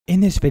In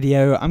this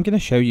video, I'm going to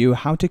show you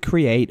how to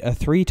create a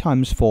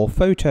 3x4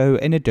 photo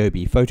in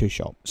Adobe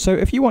Photoshop. So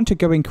if you want to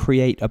go and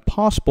create a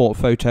passport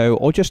photo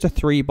or just a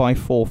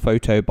 3x4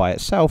 photo by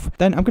itself,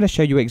 then I'm going to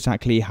show you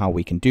exactly how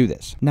we can do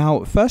this.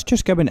 Now, first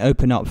just go and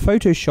open up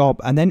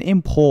Photoshop and then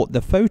import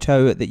the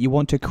photo that you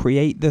want to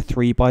create the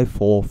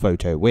 3x4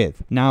 photo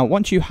with. Now,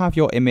 once you have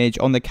your image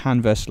on the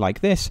canvas like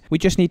this, we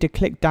just need to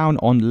click down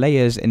on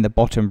layers in the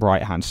bottom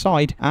right hand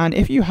side. And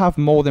if you have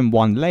more than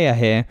one layer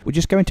here, we're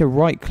just going to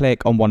right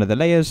click on one of the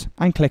layers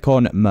and click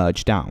on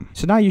merge down.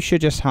 So now you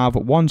should just have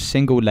one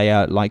single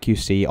layer like you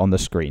see on the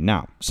screen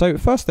now. So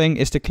first thing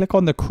is to click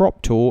on the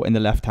crop tool in the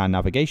left hand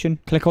navigation,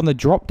 click on the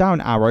drop down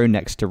arrow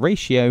next to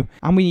ratio,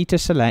 and we need to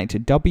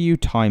select W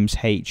times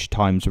H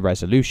times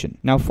resolution.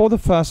 Now for the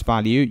first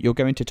value, you're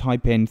going to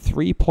type in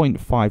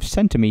 3.5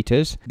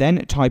 centimeters,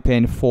 then type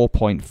in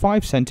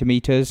 4.5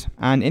 centimeters,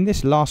 and in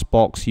this last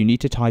box you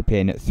need to type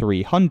in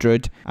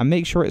 300 and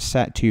make sure it's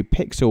set to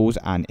pixels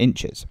and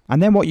inches.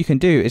 And then what you can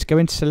do is go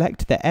and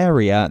select the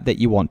area that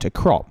you want to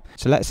crop.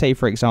 So let's say,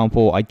 for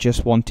example, I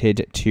just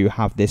wanted to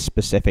have this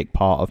specific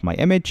part of my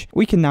image.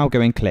 We can now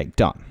go and click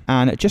done.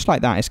 And just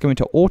like that, it's going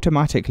to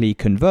automatically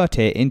convert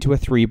it into a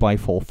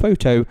 3x4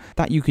 photo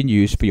that you can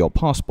use for your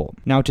passport.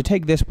 Now, to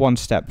take this one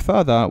step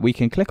further, we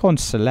can click on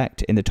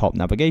select in the top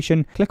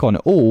navigation, click on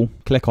all,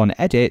 click on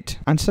edit,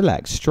 and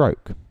select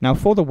stroke. Now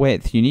for the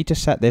width, you need to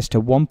set this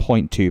to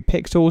 1.2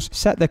 pixels,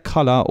 set the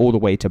color all the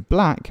way to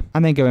black,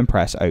 and then go and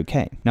press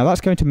OK. Now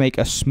that's going to make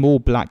a small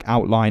black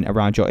outline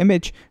around your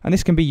image, and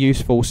this can be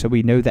useful so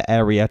we know the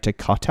area to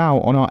cut out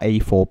on our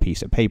A4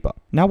 piece of paper.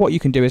 Now what you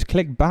can do is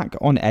click back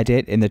on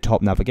edit in the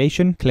top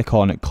navigation, click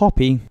on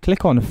copy,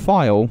 click on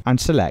file, and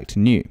select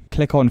new.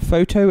 Click on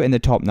photo in the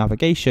top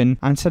navigation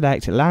and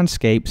select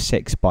landscape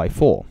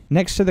 6x4.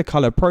 Next to the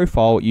color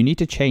profile, you need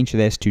to change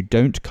this to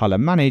don't color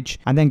manage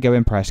and then go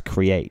and press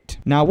create.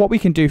 Now what we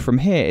can do from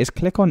here is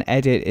click on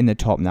edit in the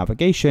top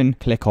navigation,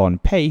 click on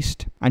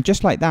paste, and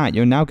just like that,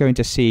 you're now going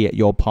to see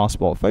your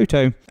passport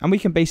photo, and we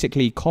can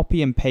basically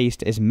copy and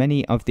paste as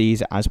many of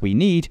these as we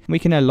need. We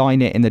can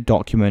align it in the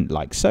document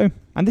like so.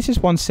 And this is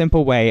one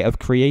simple way of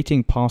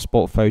creating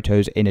passport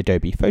photos in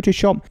Adobe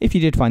Photoshop. If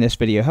you did find this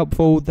video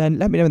helpful, then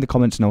let me know in the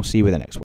comments and I'll see you with the next one.